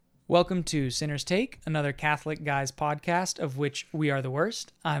Welcome to Sinner's Take, another Catholic Guys podcast of which we are the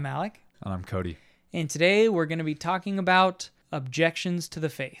worst. I'm Alec. And I'm Cody. And today we're going to be talking about objections to the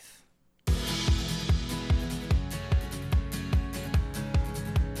faith.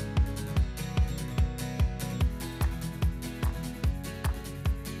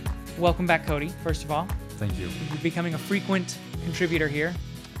 Welcome back, Cody, first of all. Thank you. You're becoming a frequent contributor here.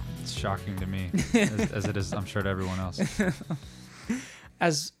 It's shocking to me, as it is, I'm sure, to everyone else.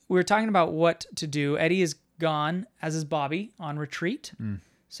 As we were talking about what to do, Eddie is gone, as is Bobby, on retreat.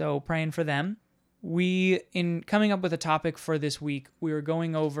 So praying for them. In coming up with a topic for this week, we were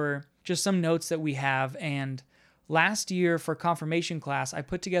going over just some notes that we have. And last year for confirmation class, I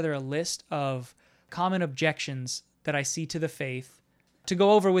put together a list of common objections that I see to the faith to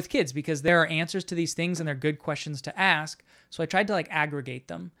go over with kids, because there are answers to these things and they're good questions to ask. So I tried to aggregate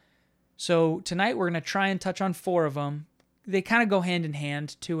them. So tonight we're going to try and touch on 4 of them. They kind of go hand in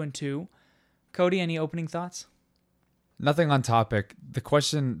hand, 2 and 2. Cody, any opening thoughts? Nothing on topic. The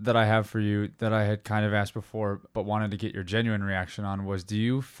question that I have for you that I had kind of asked before, but wanted to get your genuine reaction on was, do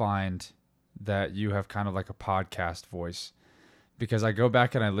you find that you have kind of like a podcast voice? Because I go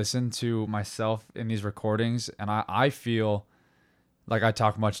back and I listen to myself in these recordings and I feel like I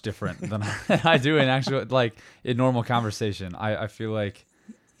talk much different than I do in actual, in normal conversation. I feel like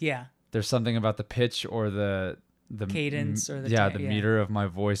there's something about the pitch or the cadence or the meter of my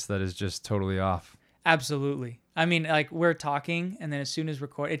voice that is just totally off. Absolutely. I mean, we're talking and then as soon as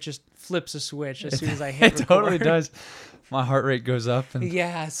record, it just flips a switch as soon as I hit it record. Totally does. My heart rate goes up.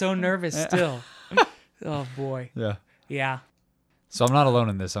 And so nervous still. Oh boy. Yeah. So I'm not alone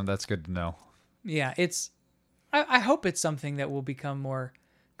in this. That's good to know. Yeah. I hope it's something that will become more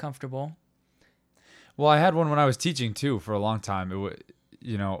comfortable. Well, I had one when I was teaching too for a long time.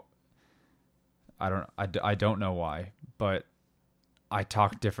 I don't know why, but I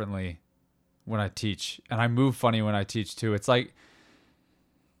talk differently when I teach, and I move funny when I teach too. It's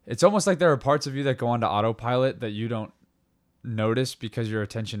almost like there are parts of you that go onto autopilot that you don't notice because your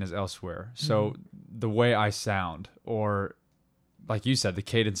attention is elsewhere. So the way I sound, or like you said, the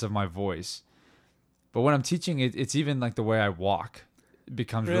cadence of my voice. But when I'm teaching, it's even like the way I walk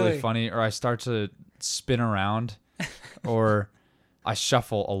becomes really funny, or I start to spin around, or I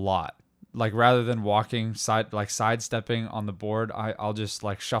shuffle a lot. Like rather than walking sidestepping on the board, I'll just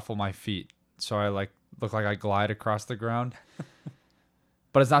shuffle my feet. So I look like I glide across the ground.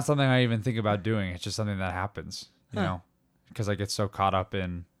 But it's not something I even think about doing. It's just something that happens, because I get so caught up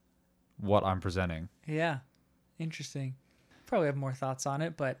in what I'm presenting. Yeah. Interesting. Probably have more thoughts on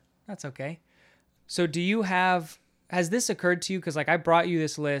it, but that's okay. So has this occurred to you? Because I brought you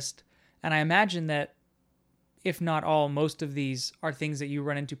this list and I imagine that if not all, most of these are things that you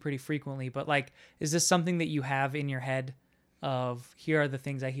run into pretty frequently. But is this something that you have in your head of, here are the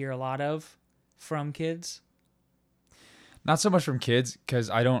things I hear a lot of from kids? Not so much from kids,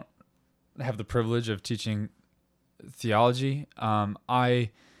 because I don't have the privilege of teaching theology. I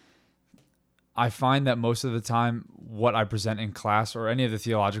find that most of the time what I present in class or any of the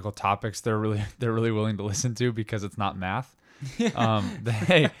theological topics, they're really willing to listen to because it's not math.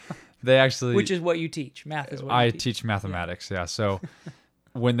 They actually... Which is what you teach. Math is what you teach. I teach mathematics, yeah. So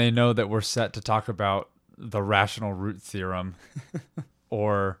when they know that we're set to talk about the rational root theorem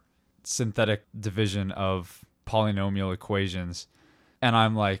or synthetic division of polynomial equations, and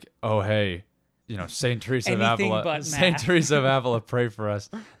I'm like, oh, hey, St. Teresa of Avila, pray for us.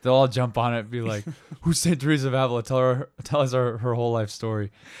 They'll all jump on it and be like, who's St. Teresa of Avila? Tell us her whole life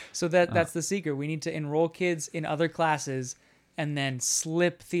story. So that's the secret. We need to enroll kids in other classes and then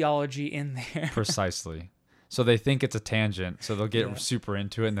slip theology in there. Precisely. So they think it's a tangent. So they'll get super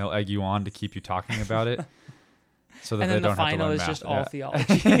into it and they'll egg you on to keep you talking about it. So that they don't have to learn math. And then the final is just all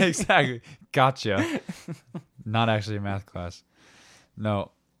theology. Exactly. Gotcha. Not actually a math class.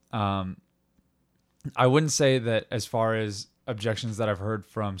 No. I wouldn't say that as far as objections that I've heard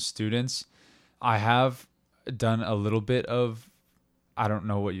from students, I have done a little bit of, I don't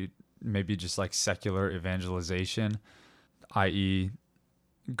know maybe just secular evangelization, i.e.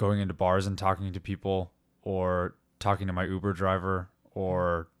 going into bars and talking to people, or talking to my Uber driver,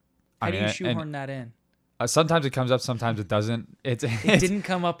 or... How do you shoehorn that in? Sometimes it comes up, sometimes it doesn't. It didn't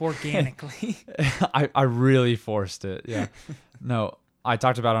come up organically. I really forced it, yeah. No, I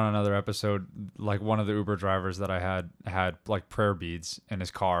talked about on another episode, one of the Uber drivers that I had prayer beads in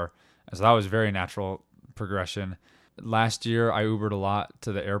his car. And so that was very natural progression. Last year, I Ubered a lot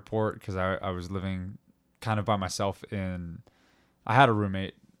to the airport because I was living kind of by myself I had a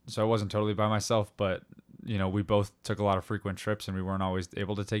roommate, so I wasn't totally by myself, but, we both took a lot of frequent trips and we weren't always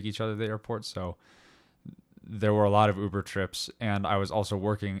able to take each other to the airport. So there were a lot of Uber trips, and I was also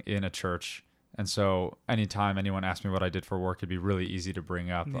working in a church. And so anytime anyone asked me what I did for work, it'd be really easy to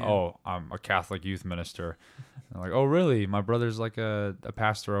bring up, Yeah. oh, I'm a Catholic youth minister. And I'm like, oh, really? My brother's like a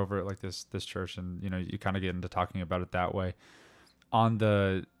pastor over at like this church. And, you kind of get into talking about it that way. On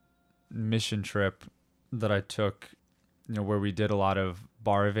the mission trip that I took, where we did a lot of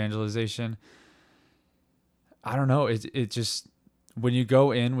bar evangelization, I don't know. It just, when you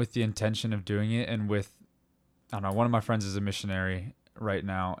go in with the intention of doing it, and with, I don't know, one of my friends is a missionary right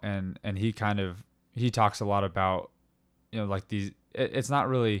now, and he talks a lot about, like these, it's not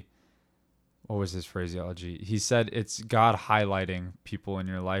really, what was his phraseology? He said it's God highlighting people in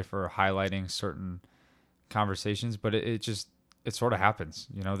your life, or highlighting certain conversations, but it sort of happens.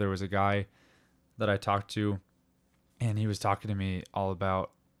 There was a guy that I talked to, and he was talking to me all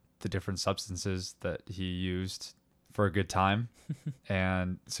about the different substances that he used for a good time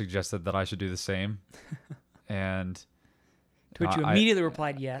and suggested that I should do the same. And to which you immediately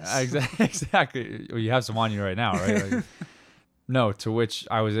replied yes. Exactly. Well, you have some on you right now, right? Like, no, to which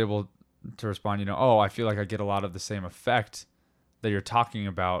I was able to respond, I feel like I get a lot of the same effect that you're talking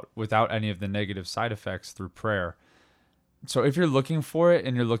about without any of the negative side effects through prayer. So if you're looking for it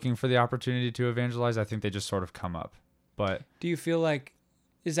and you're looking for the opportunity to evangelize, I think they just sort of come up. But do you feel like,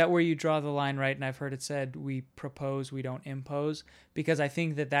 is that where you draw the line, right? And I've heard it said, we propose, we don't impose, because I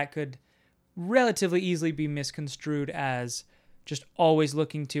think that could relatively easily be misconstrued as just always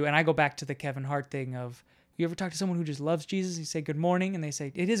looking to, and I go back to the Kevin Hart thing of, you ever talk to someone who just loves Jesus? You say good morning, and they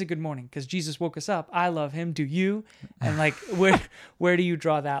say, it is a good morning because Jesus woke us up. I love him. Do you? And like, where do you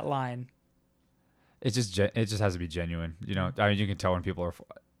draw that line? It just has to be genuine. I mean, you can tell when people are,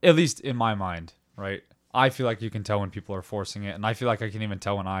 at least in my mind, right? I feel like you can tell when people are forcing it, and I feel like I can even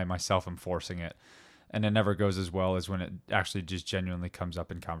tell when I myself am forcing it, and it never goes as well as when it actually just genuinely comes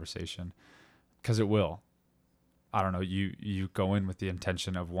up in conversation, because it will. I don't know. You go in with the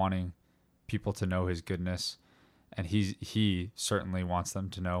intention of wanting people to know his goodness, and he certainly wants them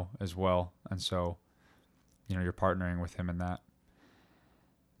to know as well, and so you're partnering with him in that.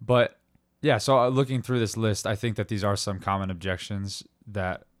 But yeah, so looking through this list, I think that these are some common objections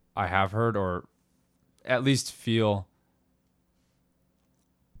that I have heard, or at least feel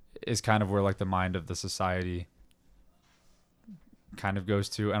is kind of where like the mind of the society kind of goes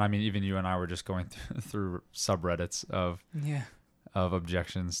to. And I mean, even you and I were just going through subreddits of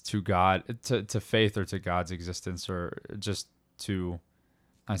objections to God, to faith, or to God's existence, or just to,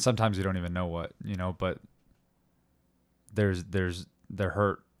 and sometimes you don't even know what, but they're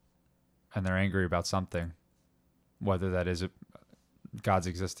hurt and they're angry about something, whether that is God's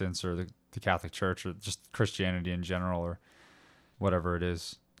existence, or the Catholic Church, or just Christianity in general, or whatever it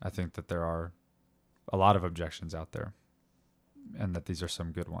is. I think that there are a lot of objections out there, and that these are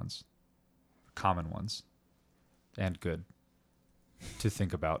some good ones, common ones, and good to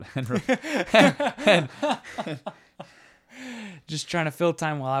think about. and just trying to fill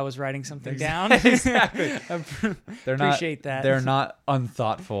time while I was writing something down. Exactly. Appreciate that. They're not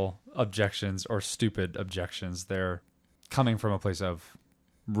unthoughtful objections or stupid objections. They're coming from a place of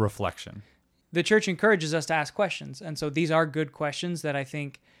reflection. The church encourages us to ask questions. And so these are good questions that I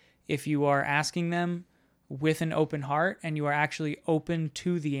think if you are asking them with an open heart and you are actually open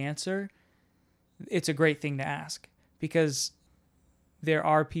to the answer, it's a great thing to ask, because there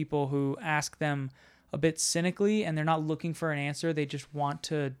are people who ask them a bit cynically and they're not looking for an answer. They just want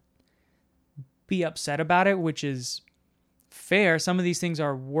to be upset about it, which is fair. Some of these things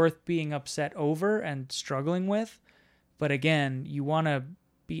are worth being upset over and struggling with. But again, you want to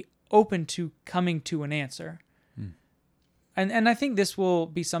be open to coming to an answer. And I think this will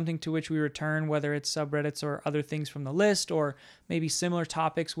be something to which we return, whether it's subreddits or other things from the list, or maybe similar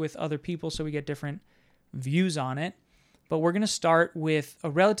topics with other people so we get different views on it. But we're going to start with a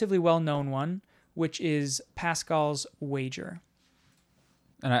relatively well-known one, which is Pascal's wager.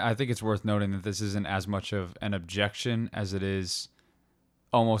 And I think it's worth noting that this isn't as much of an objection as it is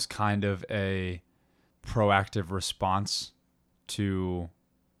almost kind of a proactive response to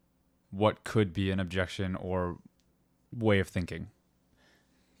what could be an objection or way of thinking.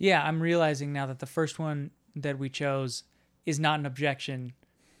 Yeah, I'm realizing now that the first one that we chose is not an objection.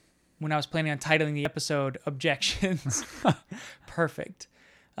 When I was planning on titling the episode Objections. Perfect.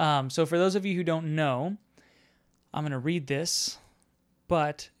 So for those of you who don't know, I'm going to read this,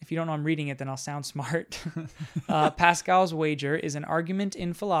 but if you don't know I'm reading it, then I'll sound smart. Pascal's wager is an argument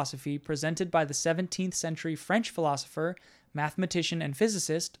in philosophy presented by the 17th century French philosopher, mathematician, and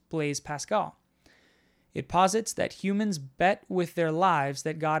physicist Blaise Pascal. It posits that humans bet with their lives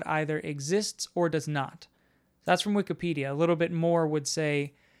that God either exists or does not. That's from Wikipedia. A little bit more would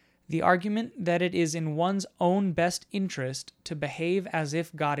say, The argument that it is in one's own best interest to behave as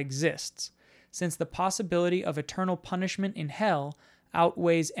if God exists, since the possibility of eternal punishment in hell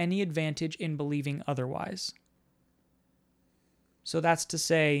outweighs any advantage in believing otherwise. So that's to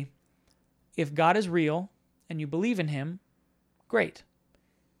say, if God is real and you believe in him, great.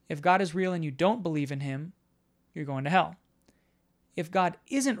 If God is real and you don't believe in him, you're going to hell. If God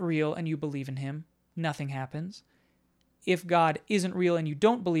isn't real and you believe in him, nothing happens. If God isn't real and you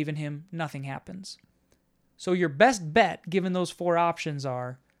don't believe in him, nothing happens. So your best bet, given those four options,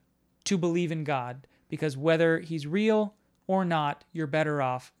 are to believe in God, because whether he's real or not, you're better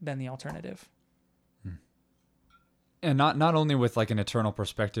off than the alternative. And not only with like an eternal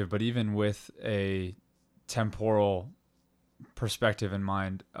perspective, but even with a temporal perspective in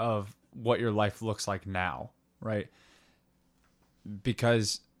mind of what your life looks like now, right?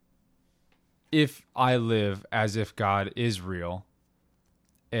 Because if I live as if God is real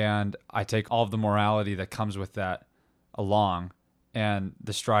and I take all of the morality that comes with that along and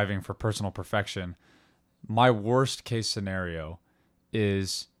the striving for personal perfection, my worst case scenario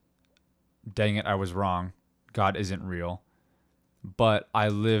is, dang it, I was wrong. God isn't real. But I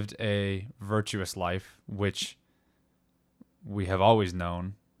lived a virtuous life, which we have always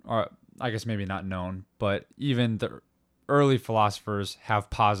known, or I guess maybe not known, but even the early philosophers have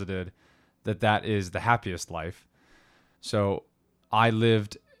posited that that is the happiest life. So I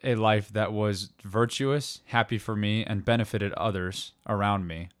lived a life that was virtuous, happy for me, and benefited others around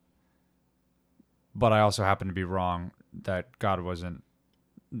me. But I also happen to be wrong that God was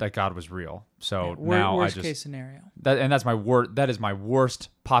real. So now worst case scenario. That is my worst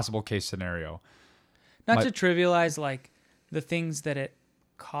possible case scenario. Not to trivialize like the things that it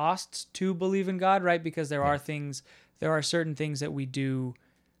costs to believe in God, right? Because there are certain things that we do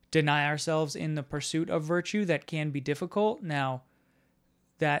deny ourselves in the pursuit of virtue that can be difficult. Now,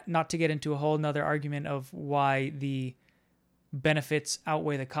 that not to get into a whole nother argument of why the benefits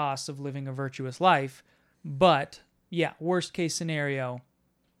outweigh the costs of living a virtuous life, but yeah, worst case scenario,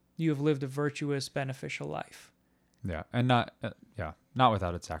 you have lived a virtuous, beneficial life. Yeah, and not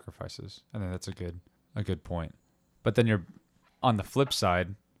without its sacrifices. I think that's a good point. But then you're on the flip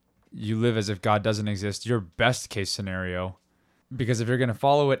side, you live as if God doesn't exist. Your best case scenario, because if you're going to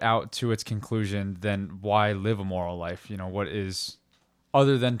follow it out to its conclusion, then why live a moral life? You know, what is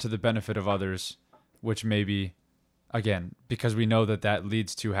other than to the benefit of others, which maybe, again, because we know that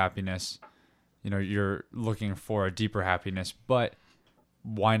leads to happiness. You know, you're looking for a deeper happiness, but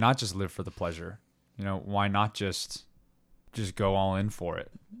why not just live for the pleasure? You know, why not just go all in for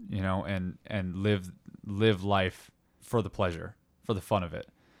it, you know, and live life for the pleasure, for the fun of it.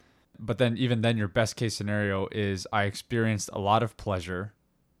 But then even then your best case scenario is I experienced a lot of pleasure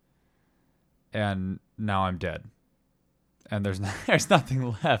and now I'm dead. And there's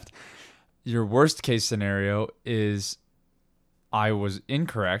nothing left. Your worst case scenario is I was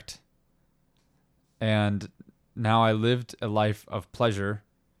incorrect and now I lived a life of pleasure,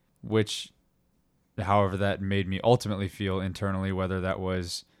 which, however that made me ultimately feel internally, whether that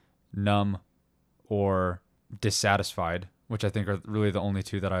was numb or dissatisfied, which I think are really the only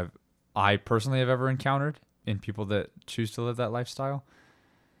two that I personally have ever encountered in people that choose to live that lifestyle.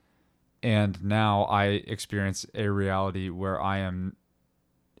 And now I experience a reality where I am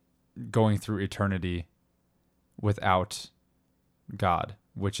going through eternity without God,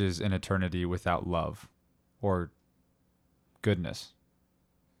 which is an eternity without love or goodness.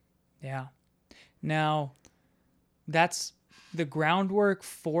 Yeah. Now, that's the groundwork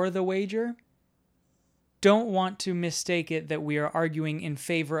for the wager. Don't want to mistake it that we are arguing in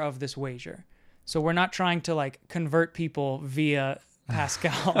favor of this wager. So we're not trying to like convert people via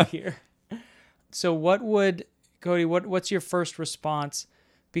Pascal here. So what's your first response?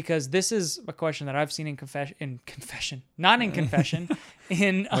 Because this is a question that I've seen in confession, not in confession.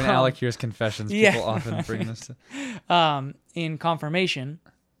 When Alec hears confessions, people often bring this to... in confirmation.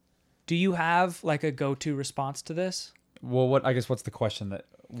 Do you have like a go-to response to this? Well, what's the question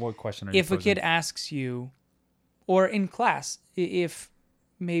what question are you posing? If a kid asks you, or in class, if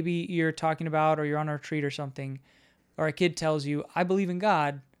maybe you're talking about, or you're on a retreat or something, or a kid tells you, I believe in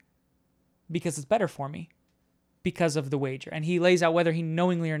God because it's better for me because of the wager. And he lays out, whether he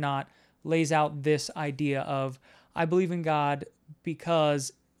knowingly or not, lays out this idea of, I believe in God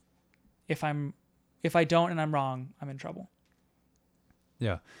because if I don't and I'm wrong, I'm in trouble.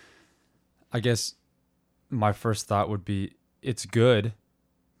 Yeah. I guess my first thought would be, it's good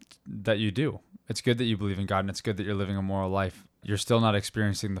that you do. It's good that you believe in God, and it's good that you're living a moral life. You're still not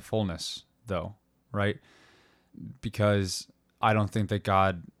experiencing the fullness, though, right? Because I don't think that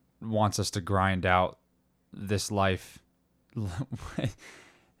God wants us to grind out this life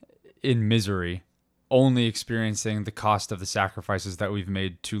in misery, only experiencing the cost of the sacrifices that we've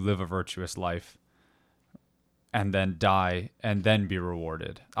made to live a virtuous life and then die and then be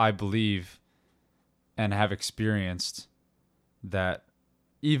rewarded. I believe and have experienced that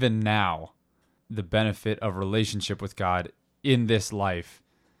even now, the benefit of relationship with God in this life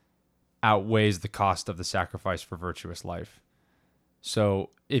outweighs the cost of the sacrifice for virtuous life. So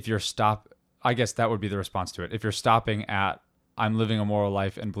I guess that would be the response to it. If you're stopping at, I'm living a moral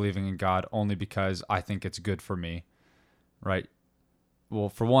life and believing in God only because I think it's good for me, right? Well,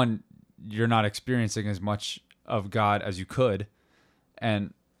 for one, you're not experiencing as much of God as you could.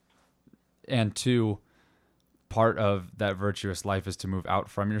 And two, part of that virtuous life is to move out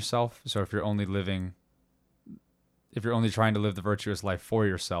from yourself. So if you're only trying to live the virtuous life for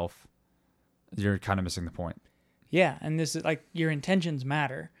yourself, you're kind of missing the point. Yeah, and this is like your intentions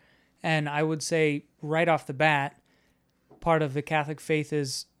matter. And I would say right off the bat, part of the Catholic faith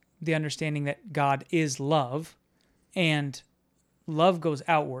is the understanding that God is love, and love goes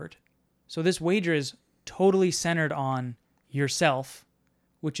outward. So this wager is totally centered on yourself,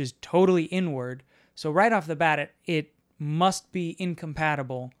 which is totally inward. So right off the bat, it must be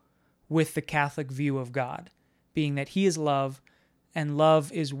incompatible with the Catholic view of God, being that he is love, and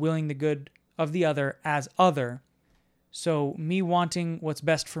love is willing the good of the other as other. So me wanting what's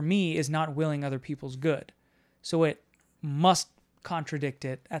best for me is not willing other people's good. So it must contradict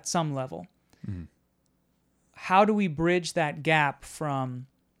it at some level. Mm-hmm. How do we bridge that gap from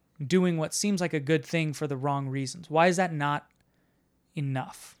doing what seems like a good thing for the wrong reasons? Why is that not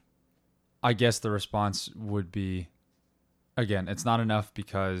enough? I guess the response would be, again, it's not enough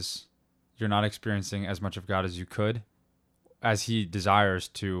because you're not experiencing as much of God as you could, as he desires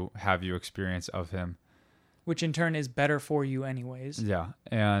to have you experience of him. Which in turn is better for you anyways. Yeah.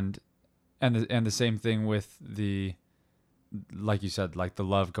 And the same thing with like you said, like the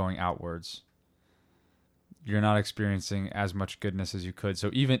love going outwards. You're not experiencing as much goodness as you could. So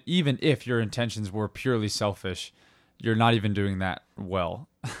even if your intentions were purely selfish, you're not even doing that well.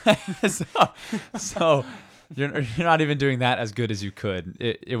 so you're not even doing that as good as you could.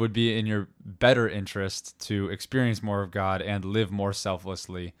 It would be in your better interest to experience more of God and live more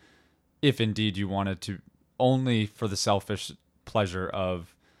selflessly, if indeed you wanted to, only for the selfish pleasure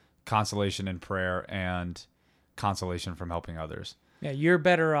of consolation in prayer and consolation from helping others. Yeah, you're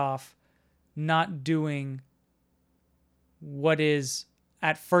better off not doing what is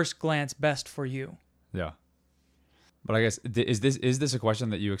at first glance best for you. Yeah. But I guess, is this a question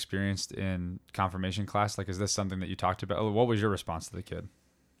that you experienced in confirmation class? Like, is this something that you talked about? What was your response to the kid?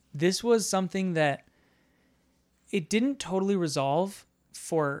 This was something that it didn't totally resolve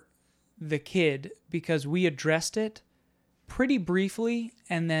for the kid because we addressed it pretty briefly,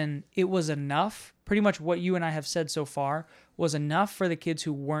 and then it was enough. Pretty much what you and I have said so far was enough for the kids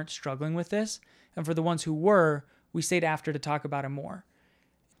who weren't struggling with this. And for the ones who were, we stayed after to talk about it more.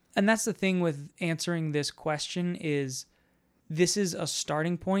 And that's the thing with answering this question is this is a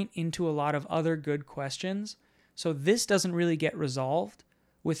starting point into a lot of other good questions. So this doesn't really get resolved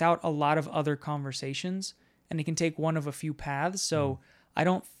without a lot of other conversations, and it can take one of a few paths. So I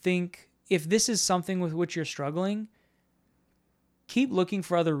don't think, if this is something with which you're struggling, keep looking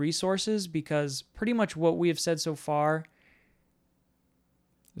for other resources, because pretty much what we have said so far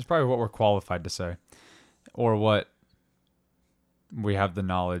is probably what we're qualified to say, or what we have the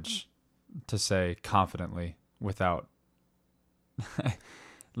knowledge to say confidently without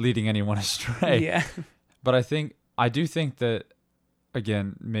leading anyone astray. Yeah. But I do think that,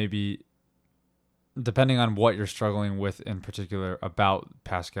 again, maybe depending on what you're struggling with in particular about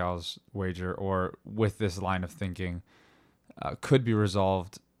Pascal's wager or with this line of thinking, could be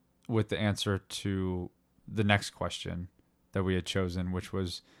resolved with the answer to the next question that we had chosen, which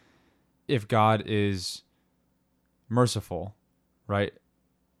was, if God is merciful, right,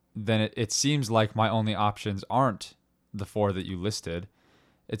 then it seems like my only options aren't the four that you listed.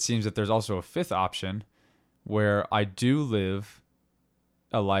 It seems that there's also a fifth option where I do live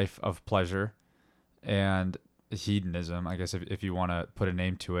a life of pleasure and hedonism, I guess, if you want to put a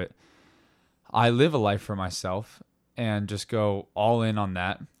name to it. I live a life for myself and just go all in on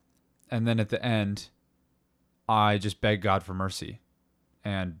that. And then at the end, I just beg God for mercy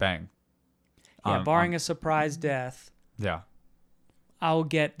and bang. Yeah, barring a surprise death. Yeah. I'll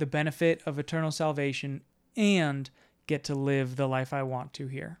get the benefit of eternal salvation and get to live the life I want to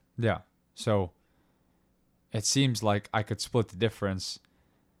here. Yeah. So it seems like I could split the difference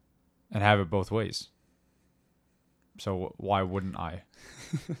and have it both ways. So why wouldn't I?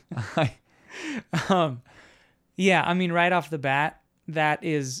 Yeah, I mean, right off the bat, that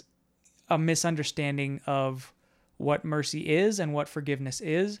is a misunderstanding of what mercy is and what forgiveness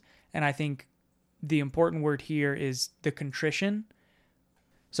is. And I think the important word here is the contrition.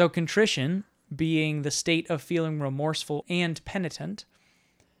 So contrition being the state of feeling remorseful and penitent.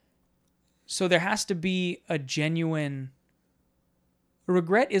 So there has to be a genuine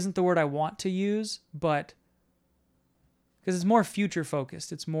regret isn't the word I want to use, but because it's more future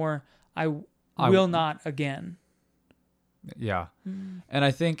focused. It's more, I will not again. Yeah. And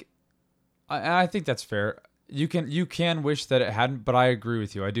I think that's fair. You can wish that it hadn't, but I agree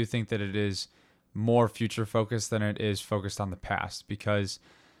with you. I do think that it is more future focused than it is focused on the past, because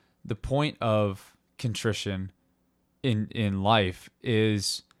the point of contrition in life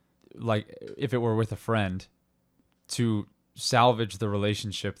is, like, if it were with a friend, to salvage the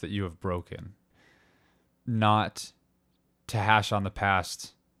relationship that you have broken, not to hash on the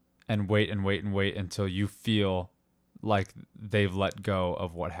past and wait until you feel like they've let go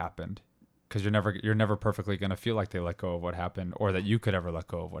of what happened, because you're never perfectly going to feel like they let go of what happened, or that you could ever let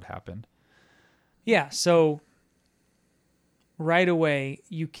go of what happened. Yeah, so right away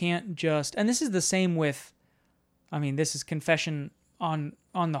you can't just, and this is the same with, I mean, this is confession on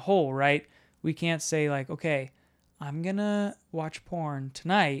the whole, right? We can't say like, okay, I'm going to watch porn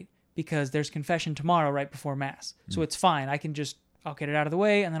tonight because there's confession tomorrow right before Mass. So it's fine. I'll get it out of the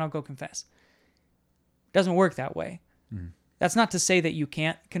way and then I'll go confess. It doesn't work that way. That's not to say that you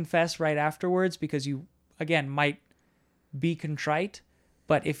can't confess right afterwards, because you, again, might be contrite.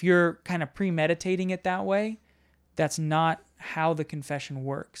 But if you're kind of premeditating it that way, that's not how the confession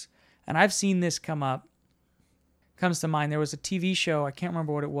works. And I've seen this comes to mind. There was a TV show, I can't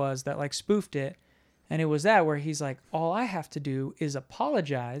remember what it was, that like spoofed it. And it was that where he's like, all I have to do is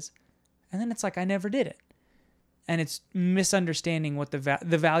apologize. And then it's like, I never did it. And it's misunderstanding what the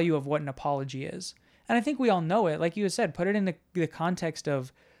value of what an apology is. And I think we all know it. Like you said, put it in the context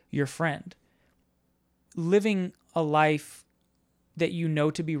of your friend. Living a life that you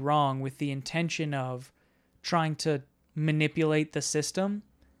know to be wrong with the intention of trying to manipulate the system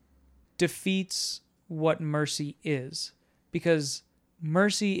defeats what mercy is. Because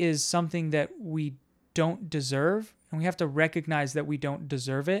mercy is something that we don't deserve, and we have to recognize that we don't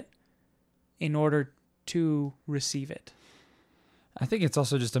deserve it in order to receive it. I think it's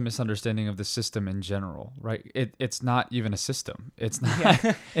also just a misunderstanding of the system in general, right? It's not even a system. It's not.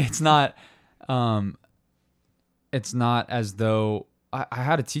 Yeah. It's not as though I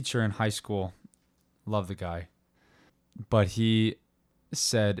had a teacher in high school. Love the guy, but he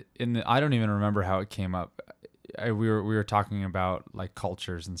said I don't even remember how it came up. We were talking about like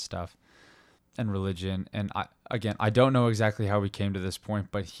cultures and stuff and religion, and I don't know exactly how we came to this point,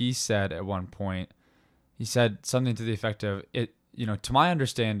 but he said at one point, he said something to the effect of it. To my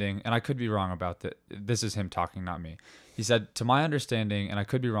understanding, and I could be wrong about that. This is him talking, not me. He said, to my understanding, and I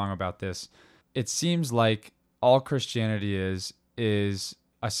could be wrong about this, it seems like all Christianity is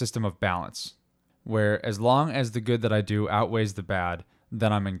a system of balance, where as long as the good that I do outweighs the bad,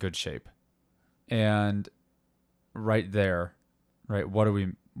 then I'm in good shape. And right there, right, what are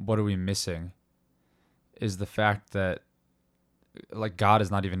we missing is the fact that, like, God is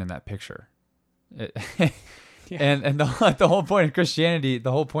not even in that picture. Yeah. And the whole point of Christianity,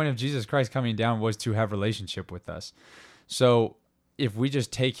 the whole point of Jesus Christ coming down was to have relationship with us. So if we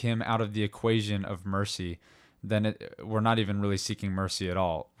just take him out of the equation of mercy, then we're not even really seeking mercy at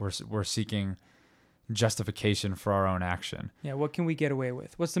all. We're seeking justification for our own action. Yeah, what can we get away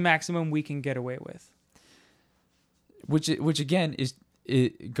with? What's the maximum we can get away with? Which again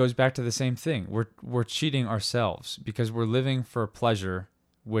it goes back to the same thing. We're cheating ourselves because we're living for pleasure,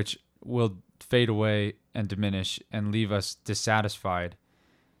 which will fade away and diminish and leave us dissatisfied,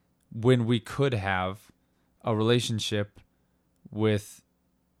 when we could have a relationship with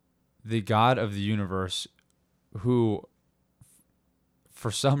the God of the universe, who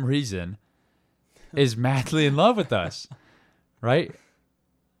for some reason is madly in love with us, right?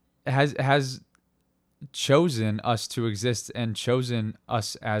 Has chosen us to exist and chosen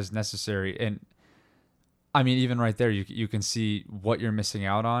us as necessary. And I mean, even right there, you can see what you're missing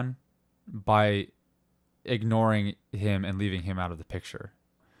out on by ignoring him and leaving him out of the picture.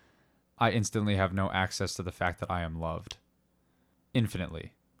 I instantly have no access to the fact that I am loved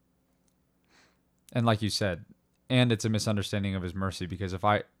infinitely. And like you said, and it's a misunderstanding of his mercy, because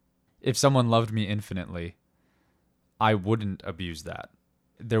if someone loved me infinitely, I wouldn't abuse that.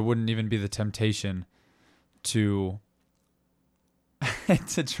 There wouldn't even be the temptation to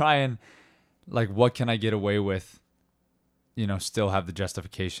to try and, like, what can I get away with, still have the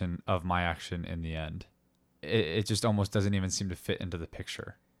justification of my action in the end. It just almost doesn't even seem to fit into the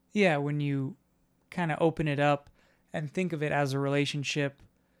picture. Yeah, when you kind of open it up and think of it as a relationship,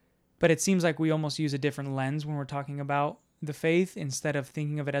 but it seems like we almost use a different lens when we're talking about the faith instead of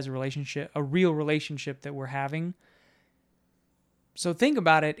thinking of it as a relationship, a real relationship that we're having. So think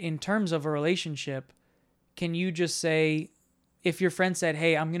about it in terms of a relationship. Can you just say, if your friend said,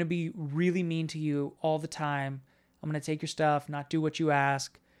 hey, I'm going to be really mean to you all the time, I'm going to take your stuff, not do what you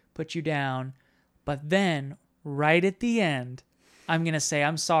ask, put you down, but then right at the end, I'm going to say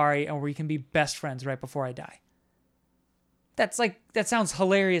I'm sorry, and we can be best friends right before I die. That sounds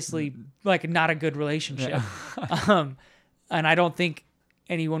hilariously like not a good relationship. Yeah. And I don't think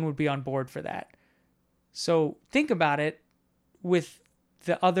anyone would be on board for that. So think about it with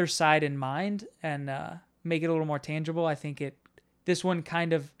the other side in mind and make it a little more tangible. I think this one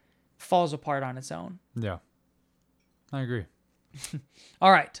kind of falls apart on its own. Yeah, I agree.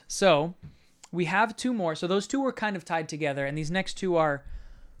 All right, so we have two more. So those two were kind of tied together, and these next two are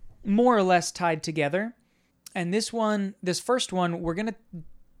more or less tied together. And this first one, we're going to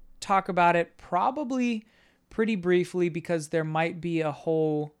talk about it probably pretty briefly because there might be a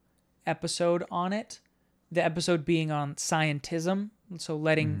whole episode on it. The episode being on scientism, so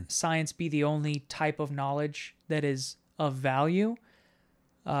letting science be the only type of knowledge that is of value.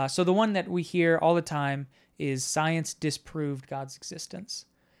 So the one that we hear all the time is science disproved God's existence.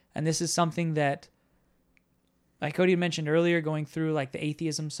 And this is something that, like Cody had mentioned earlier, going through like the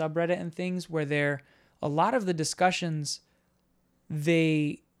atheism subreddit and things, where a lot of the discussions,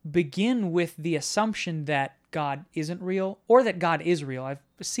 they begin with the assumption that God isn't real or that God is real. I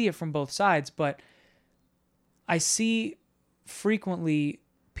see it from both sides, but I see frequently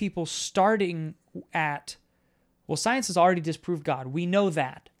people starting at, well, science has already disproved God. We know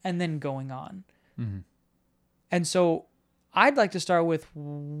that. And then going on. Mm-hmm. And so I'd like to start with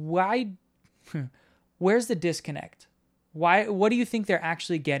where's the disconnect? What do you think they're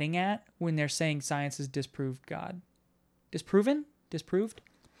actually getting at when they're saying science has disproved God? Disproven? Disproved?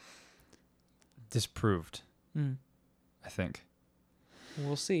 Disproved, I think.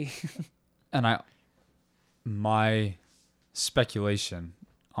 We'll see. And my speculation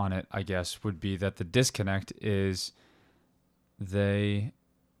on it, I guess, would be that the disconnect is in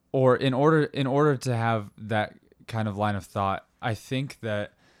order to have that kind of line of thought, I think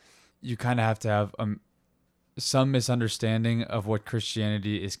that you kind of have to have some misunderstanding of what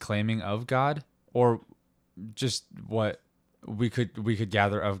Christianity is claiming of God, or just what we could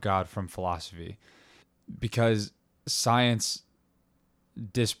gather of God from philosophy, because science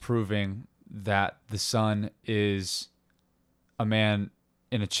disproving that the sun is a man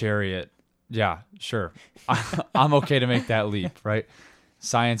in a chariot, yeah, sure, I'm okay to make that leap, right?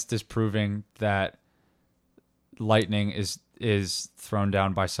 Science disproving that lightning is thrown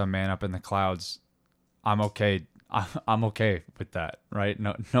down by some man up in the clouds, I'm okay. I'm okay with that, right?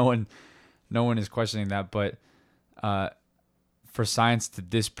 No one is questioning that. But for science to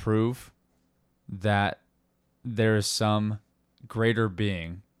disprove that there is some greater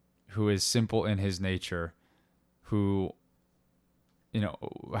being who is simple in his nature, who,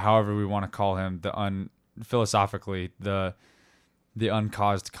 however we want to call him, philosophically the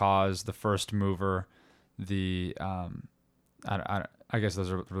uncaused cause, the first mover, the I guess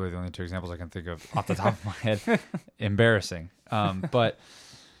those are really the only two examples I can think of off the top of my head. Embarrassing. But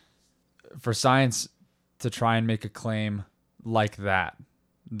for science to try and make a claim like that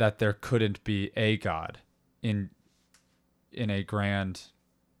there couldn't be a God in a grand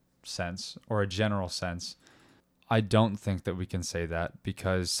sense or a general sense, I don't think that we can say that,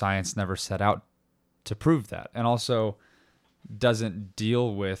 because science never set out to prove that, and also doesn't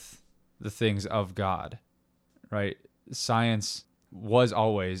deal with the things of God, right? Science was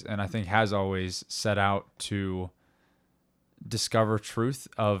always, and I think has always, set out to discover truth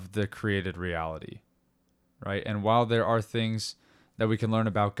of the created reality, right? And while there are things that we can learn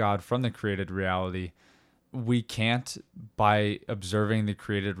about God from the created reality, we can't, by observing the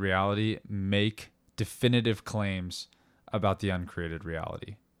created reality, make definitive claims about the uncreated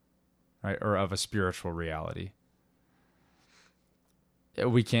reality, right? Or of a spiritual reality.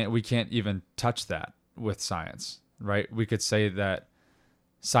 We can't even touch that with science, right? We could say that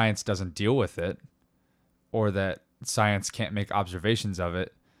science doesn't deal with it, or that science can't make observations of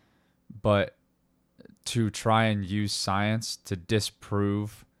it, but to try and use science to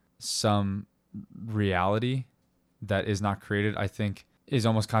disprove some reality that is not created, I think is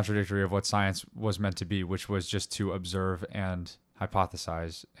almost contradictory of what science was meant to be, which was just to observe and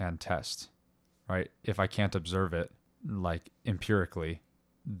hypothesize and test, right? If I can't observe it, like empirically,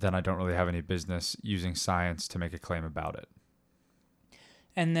 then I don't really have any business using science to make a claim about it.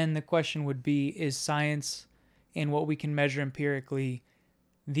 And then the question would be, is science and what we can measure empirically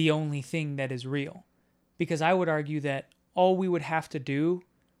the only thing that is real? Because I would argue that all we would have to do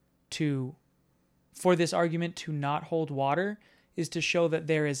to for this argument to not hold water is to show that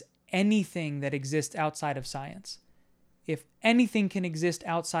there is anything that exists outside of science. If anything can exist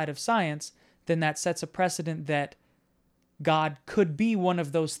outside of science, then that sets a precedent that God could be one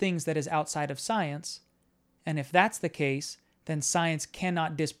of those things that is outside of science. And if that's the case, then science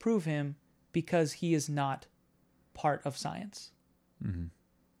cannot disprove him because he is not part of science. Mm-hmm.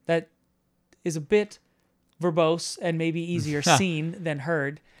 That is a bit verbose and maybe easier seen than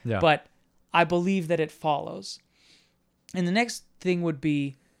heard, Yeah. but I believe that it follows. And the next thing would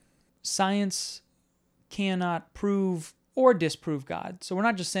be science cannot prove or disprove God. So we're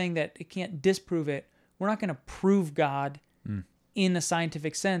not just saying that it can't disprove it. We're not going to prove God in a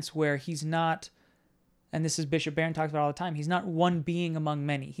scientific sense where he's not, and this is Bishop Barron talks about all the time, he's not one being among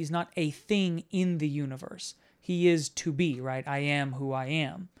many. He's not a thing in the universe. He is to be, right? I am who I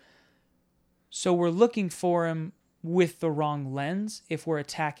am. So we're looking for him with the wrong lens if we're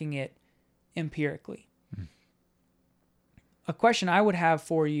attacking it empirically. A question I would have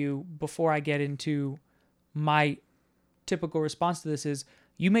for you before I get into my typical response to this is,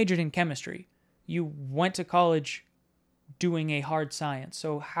 you majored in chemistry. You went to college doing a hard science.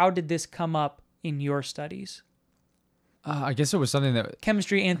 So how did this come up in your studies? I guess it was something that...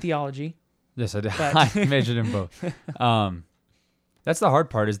 Chemistry and theology. Yes, I did. But- I majored in both. That's the hard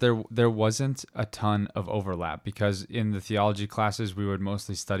part, is there wasn't a ton of overlap, because in the theology classes, we would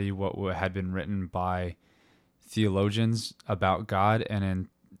mostly study what had been written by theologians about God. And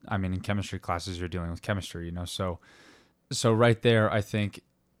in chemistry classes, you're dealing with chemistry, you know? So right there, I think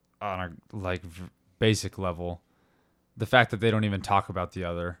on a basic level, the fact that they don't even talk about the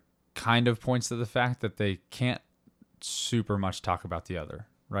other kind of points to the fact that they can't super much talk about the other,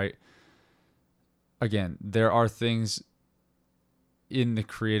 right? Again, there are things in the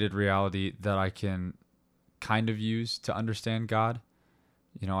created reality that I can kind of use to understand God.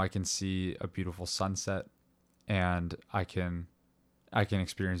 You know, I can see a beautiful sunset and I can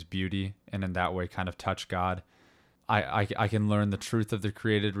experience beauty, and in that way kind of touch God. I can learn the truth of the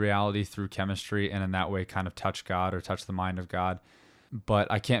created reality through chemistry, and in that way kind of touch God or touch the mind of God.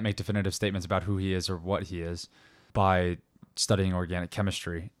 But I can't make definitive statements about who he is or what he is by studying organic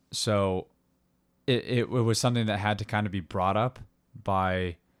chemistry. So it was something that had to kind of be brought up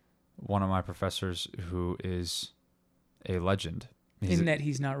by one of my professors who is a legend. In that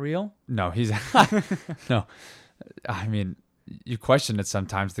he's not real? No, he's no. I mean, you question it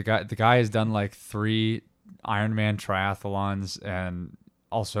sometimes. The guy has done like 3 Ironman triathlons and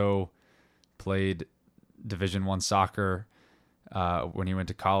also played Division I soccer. When he went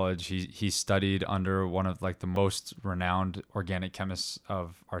to college, he studied under one of like the most renowned organic chemists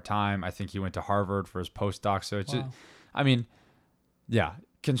of our time. I think he went to Harvard for his postdoc. So it's just, I mean, yeah,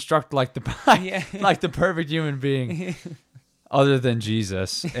 construct like the like the perfect human being, other than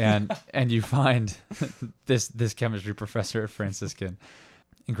Jesus, and you find this chemistry professor at Franciscan,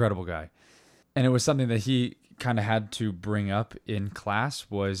 incredible guy. And it was something that he kind of had to bring up in class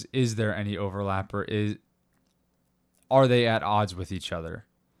was, is there any overlap, or are they at odds with each other?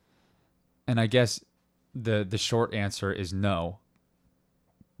 And I guess the short answer is no,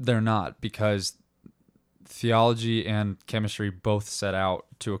 they're not, because theology and chemistry both set out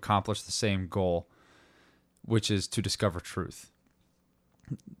to accomplish the same goal, which is to discover truth,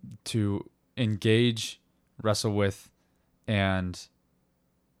 to engage, wrestle with, and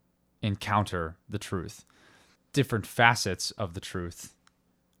encounter the truth. Different facets of the truth,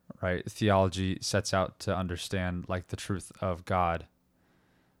 right? Theology sets out to understand like the truth of God,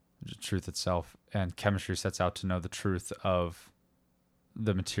 the truth itself, and chemistry sets out to know the truth of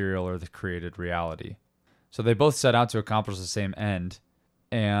the material or the created reality. So they both set out to accomplish the same end,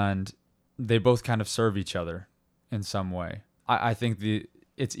 and they both kind of serve each other in some way. I think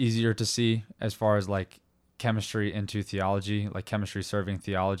it's easier to see as far as like chemistry into theology, like chemistry serving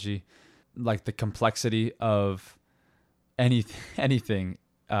theology, like the complexity of anything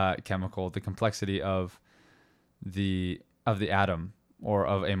chemical, the complexity of the atom or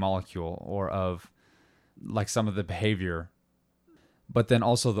of a molecule or of like some of the behavior, but then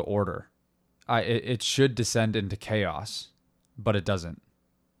also the order. It should descend into chaos, but it doesn't.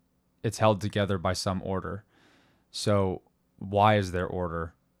 It's held together by some order. So why is there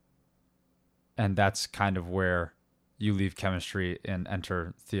order? And that's kind of where you leave chemistry and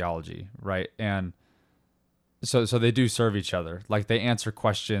enter theology, right? And so they do serve each other. Like they answer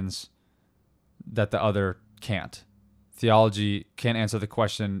questions that the other can't. Theology can't answer the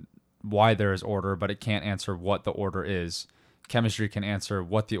question why there is order, but it can't answer what the order is. Chemistry can answer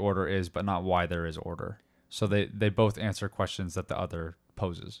what the order is, but not why there is order. So they both answer questions that the other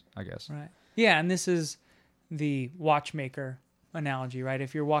poses, I guess. Right. Yeah, and this is the watchmaker analogy, right?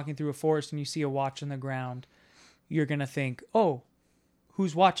 If you're walking through a forest and you see a watch on the ground, you're going to think, oh,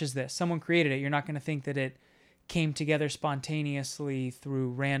 whose watch is this? Someone created it. You're not going to think that it came together spontaneously through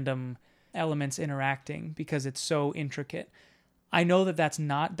random elements interacting because it's so intricate. I know that that's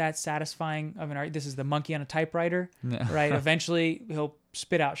not that satisfying of an art. This is the monkey on a typewriter, right? Eventually he'll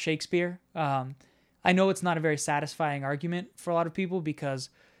spit out Shakespeare. I know it's not a very satisfying argument for a lot of people because,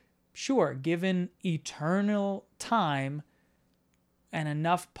 sure, given eternal time and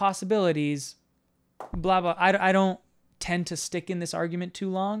enough possibilities, blah, blah. I don't tend to stick in this argument too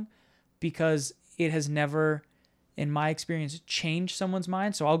long because it has never, in my experience, changed someone's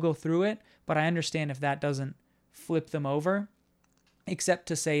mind. So I'll go through it, but I understand if that doesn't flip them over, except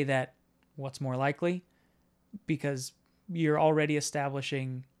to say that what's more likely, because you're already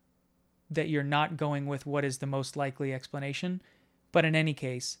establishing that you're not going with what is the most likely explanation. But in any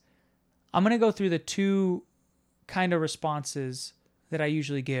case, I'm going to go through the two kind of responses that I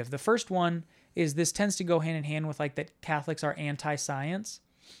usually give. The first one is this tends to go hand in hand with like that Catholics are anti-science,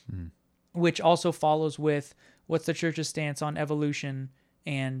 which also follows with what's the church's stance on evolution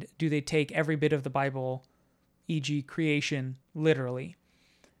and do they take every bit of the Bible, e.g. creation, literally.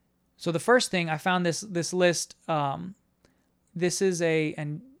 So the first thing, I found this list, this is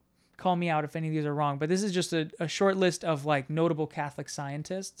and call me out if any of these are wrong, but this is just a short list of like notable Catholic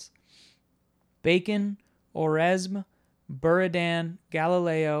scientists. Bacon, Oresme, Buridan,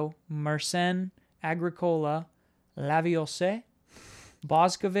 Galileo, Mersenne, Agricola, Lavoisier,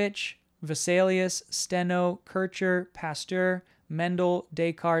 Boscovich, Vesalius, Steno, Kircher, Pasteur, Mendel,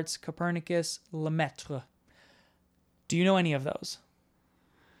 Descartes, Copernicus, Lemaitre. Do you know any of those?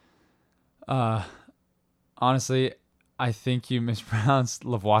 Honestly, I think you mispronounced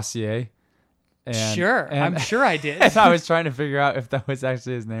Lavoisier. Sure, I'm sure I did. And I was trying to figure out if that was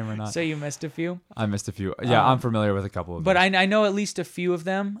actually his name or not. So you missed a few? I missed a few. Yeah, I'm familiar with a couple of them. But I know at least a few of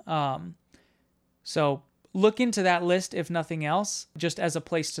them. So look into that list, if nothing else, just as a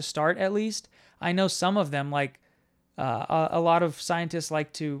place to start at least. I know some of them, like a lot of scientists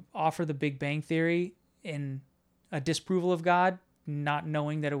like to offer the Big Bang Theory in a disapproval of God, not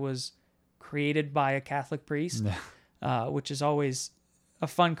knowing that it was created by a Catholic priest, which is always a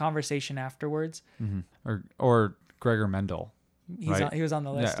fun conversation afterwards. Mm-hmm. Or Gregor Mendel. He was on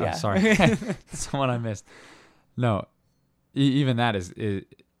the list. Yeah. Sorry. Someone I missed. No, even that is,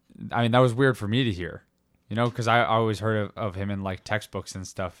 I mean, that was weird for me to hear, because I always heard of him in like textbooks and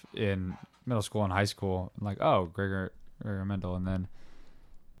stuff in middle school and high school. Like, oh, Gregor Mendel. And then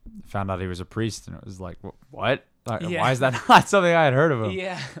found out he was a priest and it was like, what? Why is that not something I had heard of him?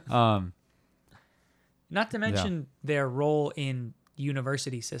 Yeah. Not to mention their role in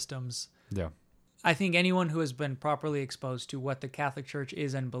university systems. Yeah. I think anyone who has been properly exposed to what the Catholic Church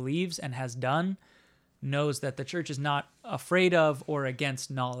is and believes and has done knows that the Church is not afraid of or against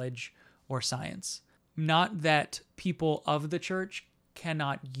knowledge or science. Not that people of the Church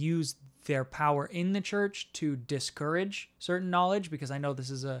cannot use their power in the Church to discourage certain knowledge, because I know this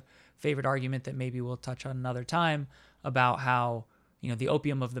is a favorite argument that maybe we'll touch on another time about how the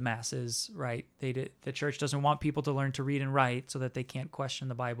opium of the masses, right? The Church doesn't want people to learn to read and write so that they can't question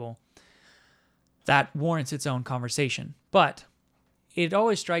the Bible. That warrants its own conversation. But it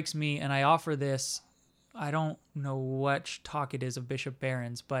always strikes me, and I offer this, I don't know which talk it is of Bishop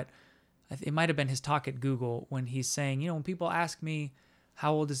Barron's, but it might have been his talk at Google when he's saying, when people ask me,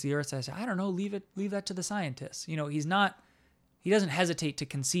 how old is the earth? I say, I don't know, leave that to the scientists. He doesn't hesitate to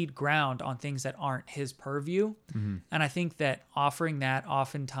concede ground on things that aren't his purview. Mm-hmm. And I think that offering that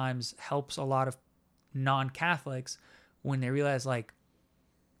oftentimes helps a lot of non-Catholics when they realize,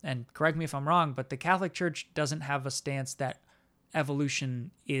 and correct me if I'm wrong, but the Catholic Church doesn't have a stance that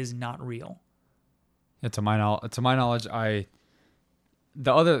evolution is not real. Yeah, to my knowledge,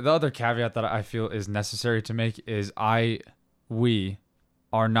 the other caveat that I feel is necessary to make is we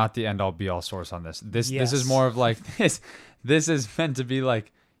are not the end all be all source on this. This is more of like this. This is meant to be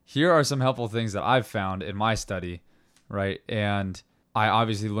like, here are some helpful things that I've found in my study, right? And I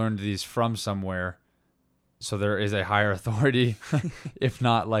obviously learned these from somewhere. So there is a higher authority, if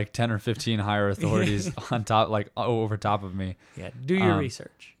not like 10 or 15 higher authorities on top, over top of me. Yeah, do your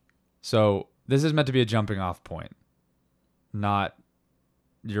research. So this is meant to be a jumping off point, not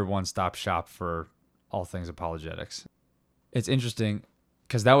your one-stop shop for all things apologetics. It's interesting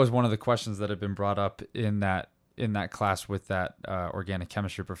because that was one of the questions that had been brought up in that class with that organic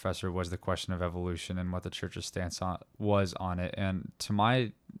chemistry professor, was the question of evolution and what the Church's stance was on it. And to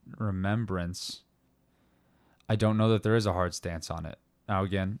my remembrance, I don't know that there is a hard stance on it. Now,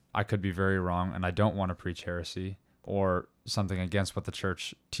 again, I could be very wrong, and I don't want to preach heresy or something against what the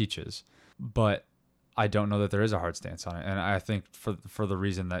Church teaches. But I don't know that there is a hard stance on it. And I think for the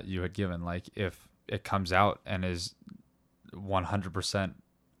reason that you had given, like if it comes out and is 100%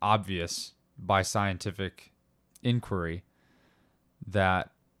 obvious by scientific inquiry that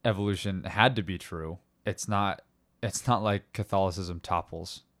evolution had to be true, it's not like Catholicism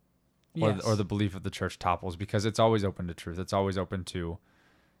topples or the belief of the church topples, because it's always open to truth. It's always open to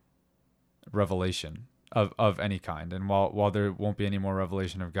revelation of any kind. And while there won't be any more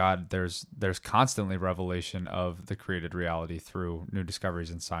revelation of God, there's constantly revelation of the created reality through new discoveries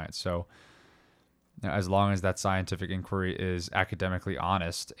in science. So as long as that scientific inquiry is academically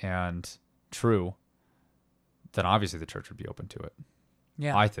honest and true, then obviously the church would be open to it.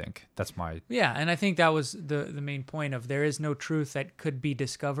 Yeah. I think that's my... Yeah, and I think that was the main point of there is no truth that could be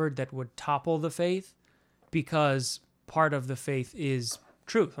discovered that would topple the faith, because part of the faith is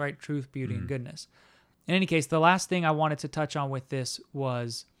truth, right? Truth, beauty, and goodness. In any case, the last thing I wanted to touch on with this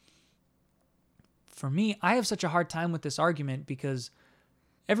was, for me, I have such a hard time with this argument because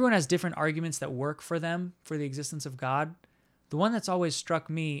everyone has different arguments that work for them for the existence of God. The one that's always struck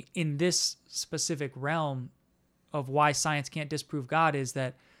me in this specific realm of why science can't disprove God is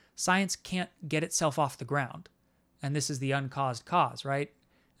that science can't get itself off the ground. And this is the uncaused cause, right?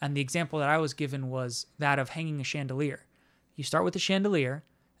 And the example that I was given was that of hanging a chandelier. You start with a chandelier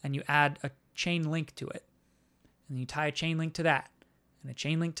and you add a chain link to it. And you tie a chain link to that, and a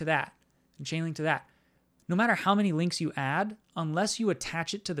chain link to that, and a chain link to that. No matter how many links you add, unless you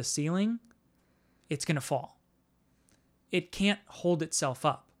attach it to the ceiling, it's going to fall. It can't hold itself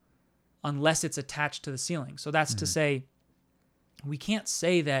up unless it's attached to the ceiling. So that's to say, we can't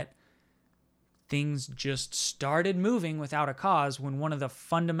say that things just started moving without a cause when one of the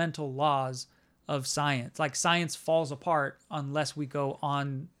fundamental laws of science, like science falls apart unless we go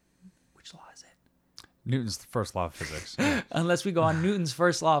on, which law is it? Newton's first law of physics. Unless we go on Newton's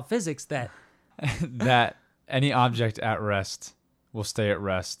first law of physics that that any object at rest will stay at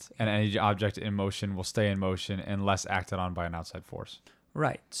rest, and any object in motion will stay in motion unless acted on by an outside force.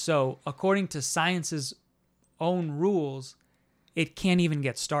 Right. So according to science's own rules, it can't even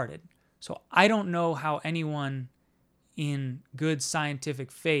get started. So I don't know how anyone in good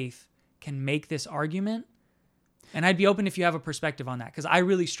scientific faith can make this argument. And I'd be open if you have a perspective on that, because I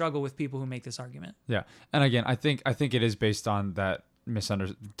really struggle with people who make this argument. Yeah. And again, I think it is based on that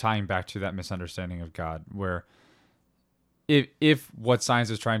tying back to that misunderstanding of God, where if what science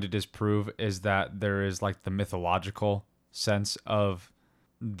is trying to disprove is that there is like the mythological sense of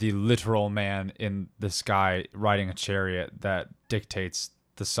the literal man in the sky riding a chariot that dictates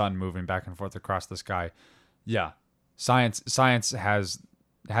the sun moving back and forth across the sky. Yeah. Science has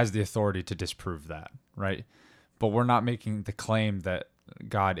the authority to disprove that, right? But we're not making the claim that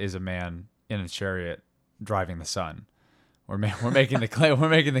God is a man in a chariot driving the sun. We're making the claim. We're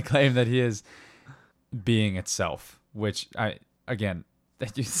making the claim that he is being itself, which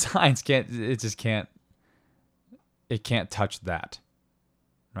science can't. It just can't. It can't touch that,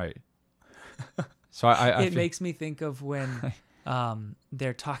 right? So it makes me think of when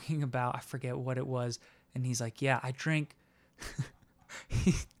they're talking about, I forget what it was, and he's like, "Yeah, I drank."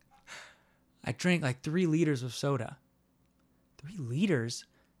 I drank like 3 liters of soda. 3 liters?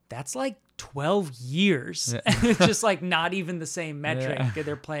 That's like 12 years. Yeah. And it's just like not even the same metric. Yeah.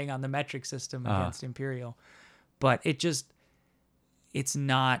 They're playing on the metric system against Imperial. But it's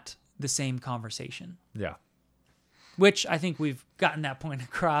not the same conversation. Yeah. Which I think we've gotten that point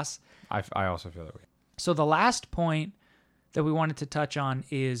across. I also feel that way. So the last point that we wanted to touch on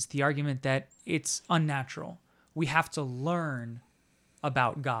is the argument that it's unnatural. We have to learn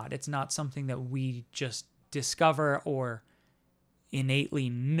about God. It's not something that we just discover or innately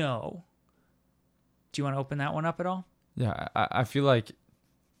know. Do you want to open that one up at all? Yeah, I feel like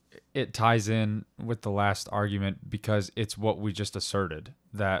it ties in with the last argument because it's what we just asserted,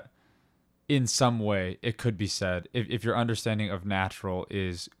 that in some way it could be said, if your understanding of natural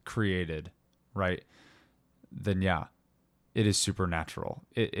is created, right, then yeah, it is supernatural.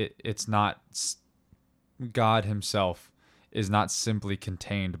 It's not, God himself is not simply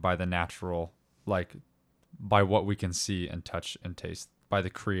contained by the natural, like by what we can see and touch and taste, by the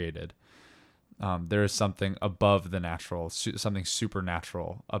created. There is something above the natural, something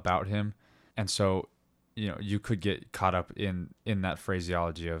supernatural about him. And so, you could get caught up in that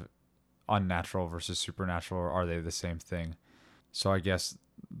phraseology of unnatural versus supernatural, or are they the same thing? So I guess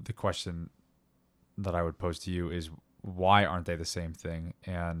the question that I would pose to you is, why aren't they the same thing?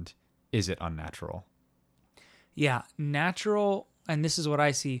 And is it unnatural? Yeah, natural, and this is what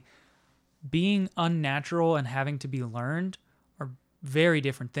I see, being unnatural and having to be learned are very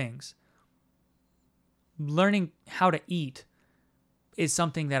different things. Learning how to eat is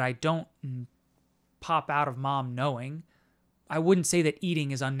something that I don't pop out of mom knowing. I wouldn't say that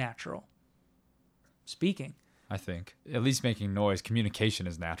eating is unnatural. Speaking. I think at least making noise, communication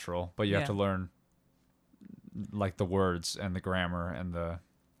is natural, but you have to learn like the words and the grammar and the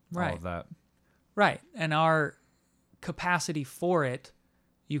all of that. Right. And our capacity for it,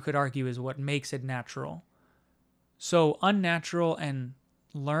 you could argue, is what makes it natural. So unnatural and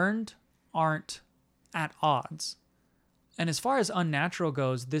learned aren't at odds. And as far as unnatural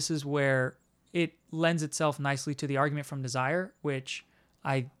goes, this is where it lends itself nicely to the argument from desire, which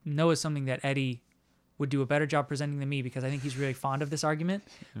I know is something that Eddie would do a better job presenting than me, because I think he's really fond of this argument.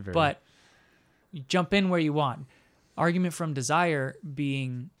 But you jump in where you want. Argument from desire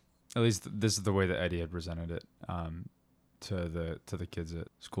being... At least this is the way that Eddie had presented it to the kids at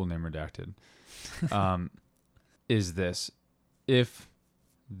School Name Redacted. Is this: if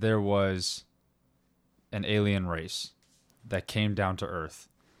there was an alien race that came down to Earth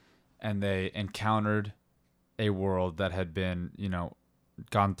and they encountered a world that had been,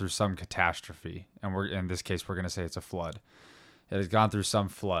 gone through some catastrophe, and in this case we're going to say it's a flood. It has gone through some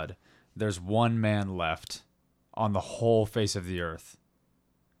flood. There's one man left on the whole face of the earth,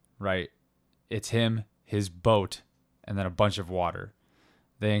 right? It's him, his boat, and then a bunch of water.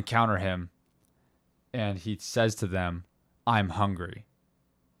 They encounter him, and he says to them, "I'm hungry."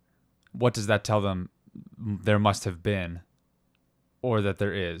 What does that tell them there must have been, or that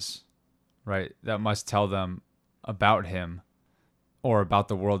there is, right? That must tell them about him, or about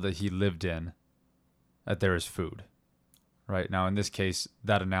the world that he lived in, that there is food, right? Now, in this case,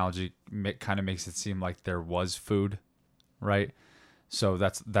 that analogy kind of makes it seem like there was food, right? So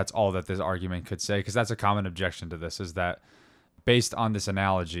that's all that this argument could say, because that's a common objection to this, is that based on this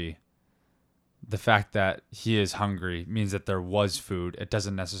analogy, the fact that he is hungry means that there was food. It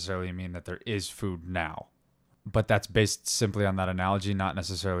doesn't necessarily mean that there is food now. But that's based simply on that analogy, not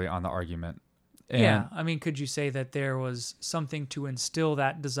necessarily on the argument. And I mean, could you say that there was something to instill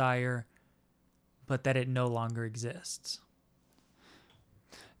that desire, but that it no longer exists?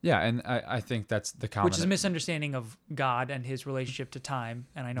 Yeah, and I think that's the common... Which is a misunderstanding of God and his relationship to time.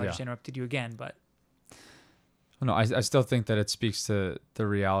 And I know I just interrupted you again, but... No, I still think that it speaks to the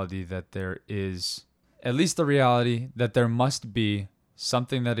reality that there is... At least the reality that there must be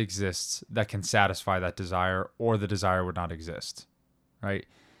something that exists that can satisfy that desire, or the desire would not exist, right?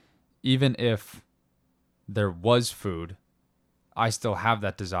 Even if there was food, I still have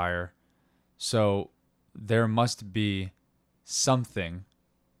that desire. So there must be something,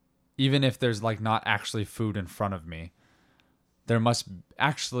 even if there's like not actually food in front of me, there must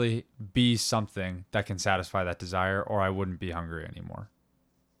actually be something that can satisfy that desire, or I wouldn't be hungry anymore.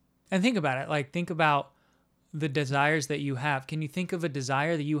 And think about it. Like, think about the desires that you have. Can you think of a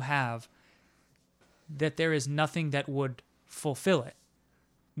desire that you have that there is nothing that would fulfill it?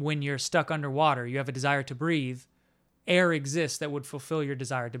 When you're stuck underwater, you have a desire to breathe. Air exists that would fulfill your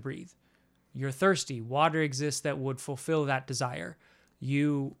desire to breathe. You're thirsty. Water exists that would fulfill that desire.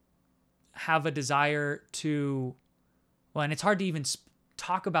 You have a desire to... Well, and it's hard to even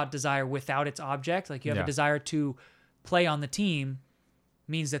talk about desire without its object. Like, you have a desire to play on the team,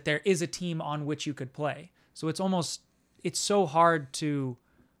 means that there is a team on which you could play. So it's so hard to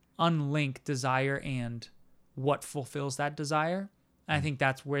unlink desire and what fulfills that desire. And I think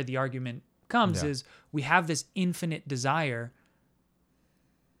that's where the argument comes, is we have this infinite desire.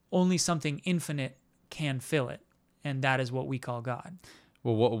 Only something infinite can fill it. And that is what we call God.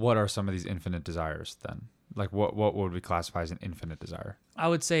 Well, what are some of these infinite desires then? Like, what would we classify as an infinite desire? I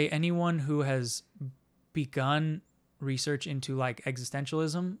would say anyone who has begun research into like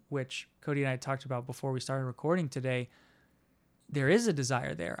existentialism, which Cody and I talked about before we started recording today, there is a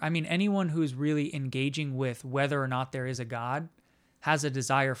desire there. I mean, anyone who's really engaging with whether or not there is a God has a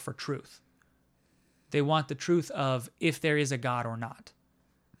desire for truth. They want the truth of if there is a God or not.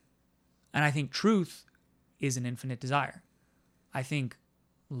 And I think truth is an infinite desire. I think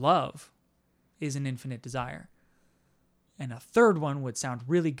love is an infinite desire. And a third one would sound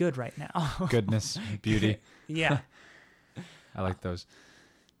really good right now. Goodness, beauty. Yeah. I like those.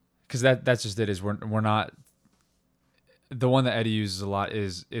 Because that's just it, is we're not... The one that Eddie uses a lot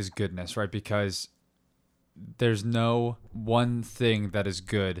is goodness, right? Because there's no one thing that is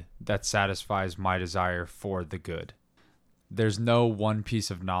good that satisfies my desire for the good. There's no one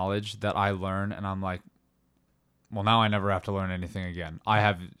piece of knowledge that I learn and I'm like, well, now I never have to learn anything again. I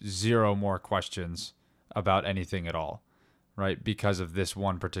have zero more questions about anything at all, right? Because of this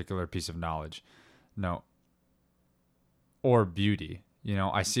one particular piece of knowledge. No. Or beauty.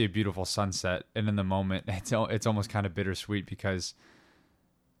 I see a beautiful sunset, and in the moment, it's almost kind of bittersweet because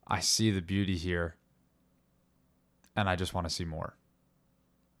I see the beauty here, and I just want to see more.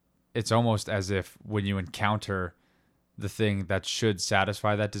 it's almost as if when you encounter the thing that should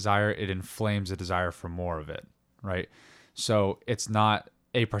satisfy that desire, it inflames a desire for more of it, right? So it's not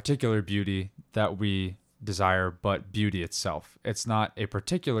a particular beauty that we desire, but beauty itself. It's not a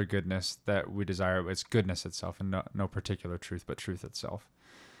particular goodness that we desire, it's goodness itself, and no particular truth, but truth itself.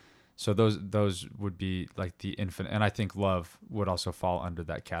 So those would be like the infinite, and I think love would also fall under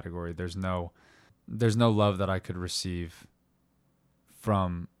that category. There's no love that I could receive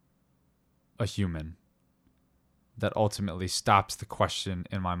from a human that ultimately stops the question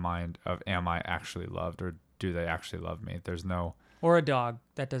in my mind of, am I actually loved, or do they actually love me? There's no... Or a dog.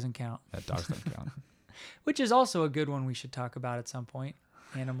 That doesn't count. That dogs don't count. Which is also a good one we should talk about at some point.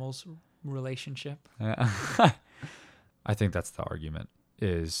 Animals' relationship. Yeah. I think that's the argument,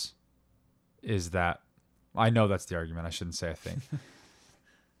 is that... I know that's the argument. I shouldn't say a thing.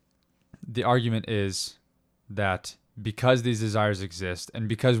 The argument is that because these desires exist, and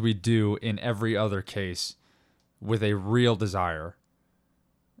because we do in every other case with a real desire,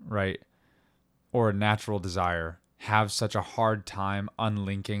 right, or a natural desire, have such a hard time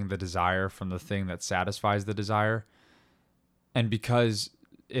unlinking the desire from the thing that satisfies the desire. And because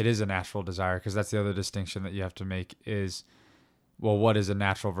it is a natural desire, because that's the other distinction that you have to make is, well, what is a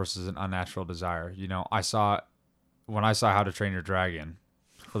natural versus an unnatural desire? You know, when I saw How to Train Your Dragon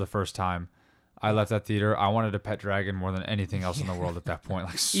for the first time, I left that theater. I wanted a pet dragon more than anything else in the world at that point.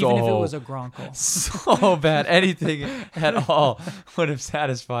 Like, so, even if it was a Gronkle. So bad. Anything at all would have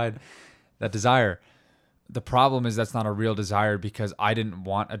satisfied that desire. The problem is that's not a real desire, because I didn't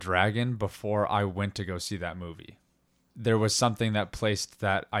want a dragon before I went to go see that movie. There was something that placed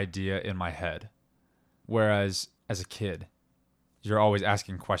that idea in my head. Whereas as a kid, you're always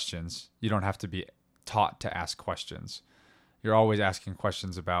asking questions. You don't have to be taught to ask questions. You're always asking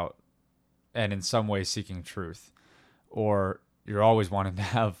questions about, and in some way seeking truth, or you're always wanting to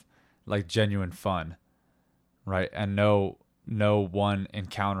have like genuine fun, right? And no one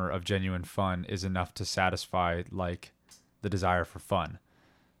encounter of genuine fun is enough to satisfy like the desire for fun.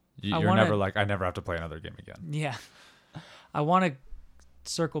 You're never like, I never have to play another game again. Yeah. I want to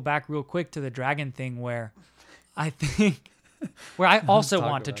circle back real quick to the dragon thing, where I think, where I also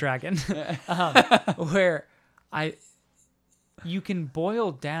want a dragon, where you can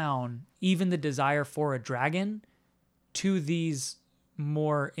boil down even the desire for a dragon to these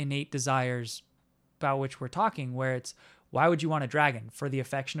more innate desires about which we're talking, where it's, why would you want a dragon? For the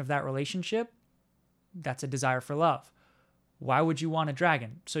affection of that relationship? That's a desire for love. Why would you want a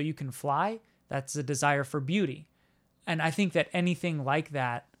dragon? So you can fly? That's a desire for beauty. And I think that anything like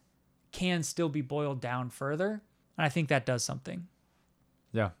that can still be boiled down further. And I think that does something.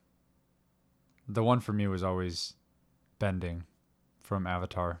 Yeah. The one for me was always bending from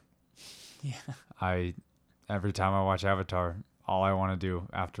Avatar. Yeah. Every time I watch Avatar, all I want to do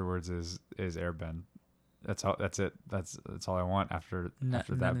afterwards is airbend. That's it. That's all I want after that.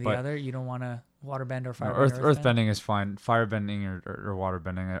 None of the other. You don't want to waterbend or firebend. Earthbending is fine. Firebending or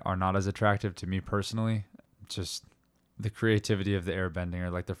waterbending are not as attractive to me personally. Just the creativity of the airbending,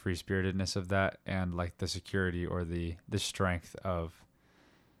 or like the free spiritedness of that, and like the security or the strength of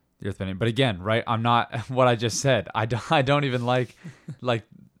the earthbending. But again, right? I'm not what I just said. I don't even like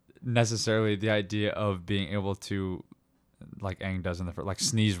necessarily the idea of being able to, like Aang does in the like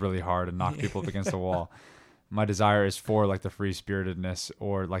sneeze really hard and knock people up against the wall. My desire is for like the free spiritedness,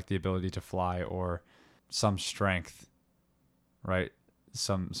 or like the ability to fly, or some strength, right?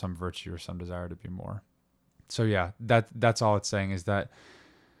 Some virtue or some desire to be more. So yeah, that's all it's saying, is that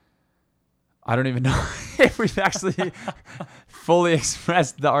I don't even know if we've actually fully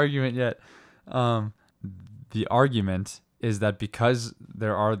expressed the argument yet. The argument is that because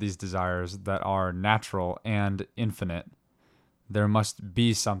there are these desires that are natural and infinite, there must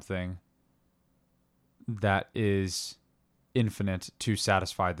be something that is infinite to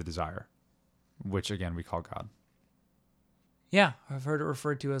satisfy the desire, which again we call God. Yeah, I've heard it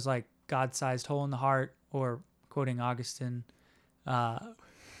referred to as like God-sized hole in the heart, or quoting Augustine. What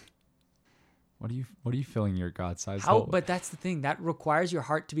are you filling your God-sized hole? But that's the thing, that requires your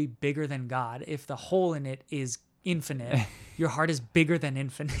heart to be bigger than God. If the hole in it is infinite, your heart is bigger than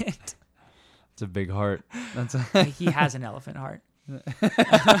infinite. It's a big heart. He has an elephant heart.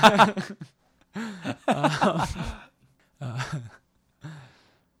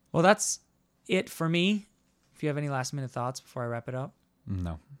 Well, that's it for me. If you have any last minute thoughts before I wrap it up.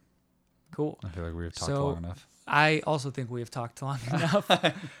 No. Cool. I feel like we've talked long enough. I also think we have talked long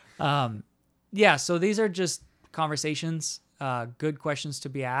enough. Yeah, so these are just conversations, good questions to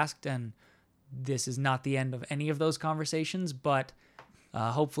be asked, and this is not the end of any of those conversations, but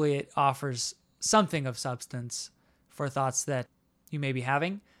hopefully it offers something of substance for thoughts that you may be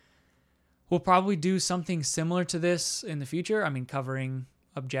having. We'll probably do something similar to this in the future. I mean, covering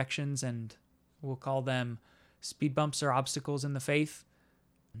objections, and we'll call them speed bumps or obstacles in the faith.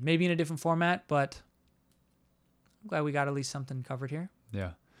 Maybe in a different format, but I'm glad we got at least something covered here.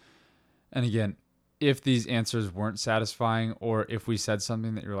 Yeah. And again, if these answers weren't satisfying, or if we said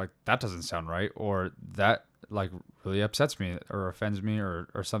something that you're like, that doesn't sound right, or that like really upsets me or offends me or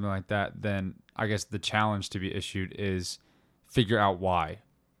something like that, then I guess the challenge to be issued is figure out why,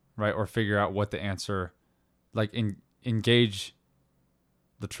 right? Or figure out what the answer, like engage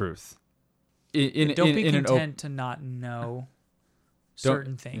the truth. Don't be content to not know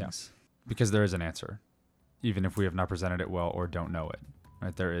certain things. Yeah, because there is an answer, even if we have not presented it well or don't know it,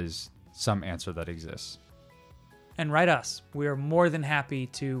 right? There is some answer that exists. And write us. We are more than happy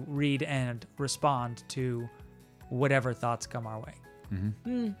to read and respond to whatever thoughts come our way.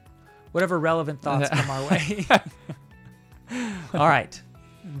 Mm-hmm. Whatever relevant thoughts come our way. All right.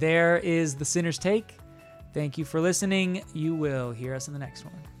 There is The Sinner's Take. Thank you for listening. You will hear us in the next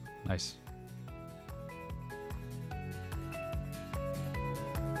one. Nice.